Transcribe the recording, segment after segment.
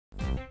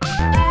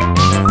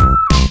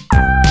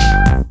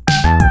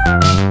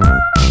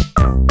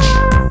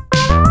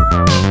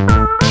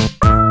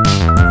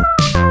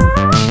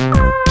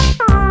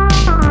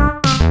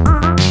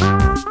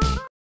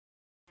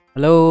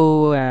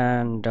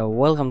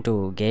welcome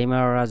to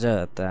Gamer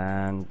Rajat,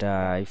 and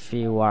if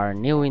you are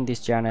new in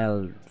this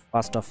channel,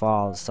 first of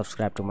all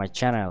subscribe to my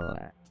channel.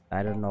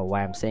 I don't know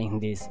why I'm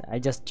saying this. I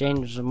just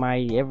changed my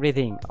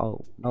everything.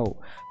 Oh no.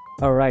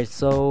 Alright,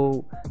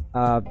 so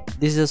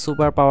this is a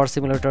superpower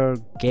simulator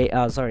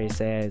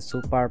it's a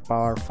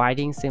superpower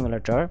fighting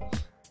simulator,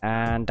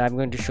 and I'm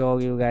going to show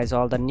you guys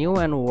all the new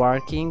and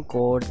working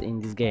codes in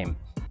this game.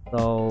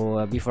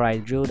 So before I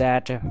do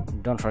that,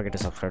 don't forget to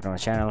subscribe to my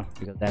channel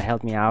because that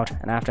helped me out.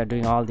 And after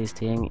doing all these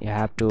things, you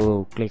have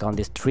to click on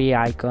this 3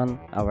 icon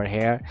over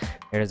here.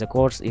 Here is the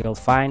codes you'll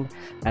find,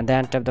 and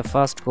then tap the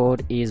first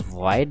code is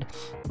void,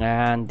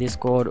 and this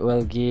code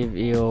will give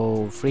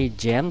you free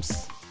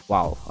gems.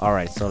 Wow.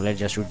 Alright, so let's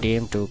just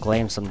redeem to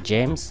claim some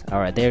gems.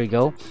 Alright, there we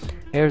go.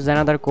 Here's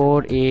another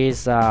code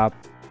is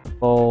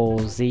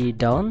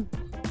Poseidon,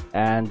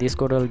 and this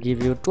code will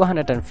give you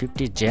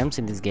 250 gems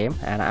in this game.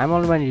 And I'm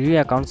on my new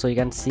account, so you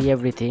can see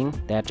everything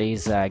that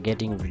is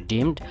getting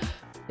redeemed.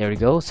 There we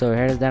go. So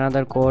here's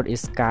another code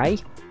is Sky.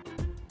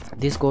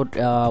 This code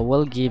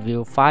will give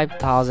you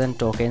 5,000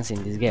 tokens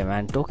in this game,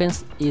 and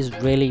tokens is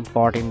really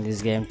important in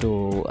this game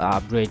to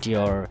upgrade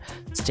your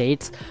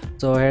states.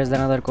 So here's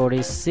another code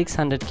is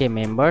 600k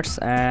members,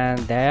 and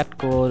that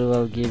code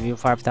will give you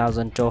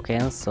 5,000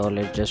 tokens. So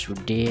let's just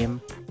redeem.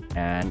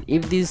 And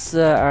if these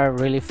are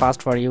really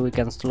fast for you, we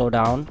can slow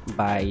down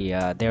by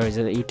there is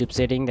a YouTube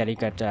setting that you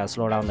can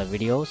slow down the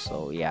video.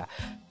 So yeah,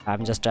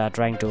 I'm just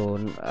trying to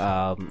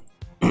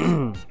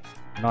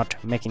not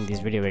making this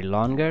video very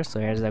longer.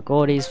 So here's the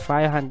code is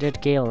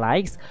 500k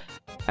likes,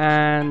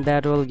 and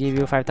that will give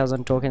you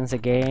 5,000 tokens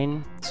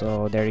again.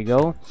 So there you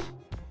go.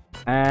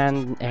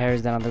 And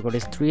here's another code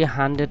is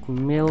 300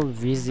 mil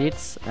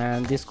visits,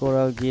 and this code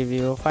will give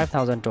you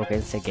 5,000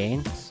 tokens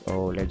again.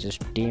 So let's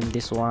just redeem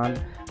this one.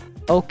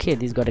 Okay,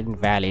 this got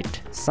invalid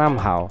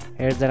somehow.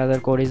 Here's another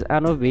code is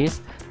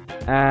Anubis,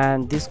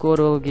 and this code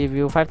will give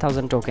you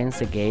 5,000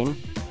 tokens again.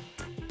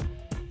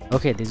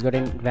 Okay, this got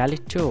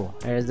invalid too.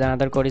 Here's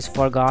another code is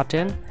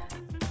Forgotten.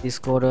 This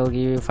code will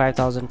give you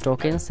 5,000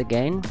 tokens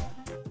again.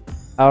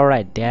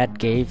 Alright, that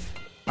gave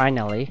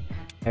finally.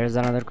 Here's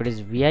another code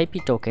is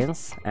VIP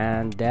tokens,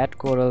 and that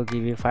code will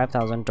give you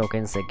 5,000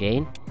 tokens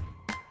again.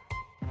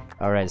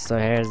 Alright, so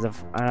here's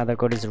another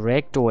code is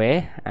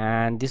Rectway,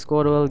 and this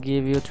code will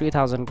give you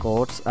 3,000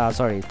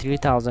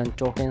 3,000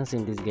 tokens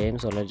in this game.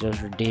 So let's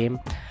just redeem.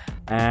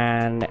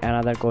 And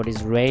another code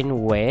is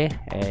Rainway,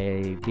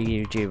 a big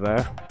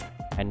YouTuber,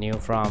 and new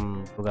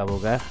from Booga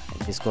Booga.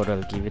 This code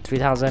will give you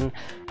 3,000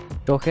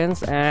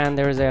 tokens. And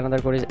there is another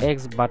code is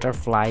X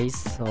Butterflies,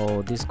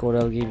 so this code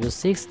will give you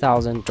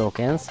 6,000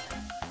 tokens.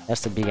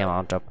 That's a big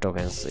amount of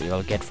tokens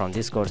you'll get from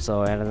this code.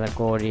 So another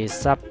code is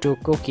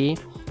Sub2 Cookie,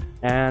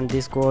 and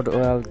this code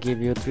will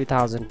give you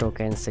 3,000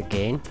 tokens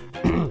again.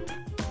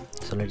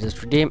 So let's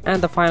just redeem.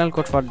 And the final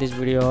code for this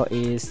video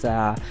is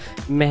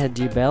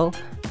Mehdi Bell,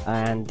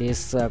 and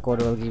this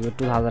code will give you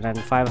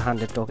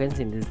 2,500 tokens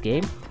in this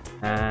game.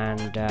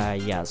 And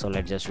yeah, so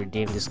let's just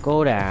redeem this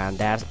code, and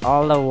that's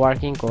all the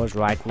working codes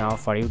right now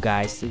for you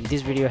guys. If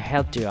this video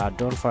helped you out,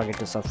 don't forget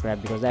to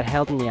subscribe because that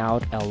helped me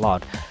out a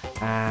lot.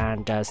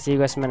 And see you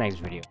guys in my next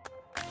video.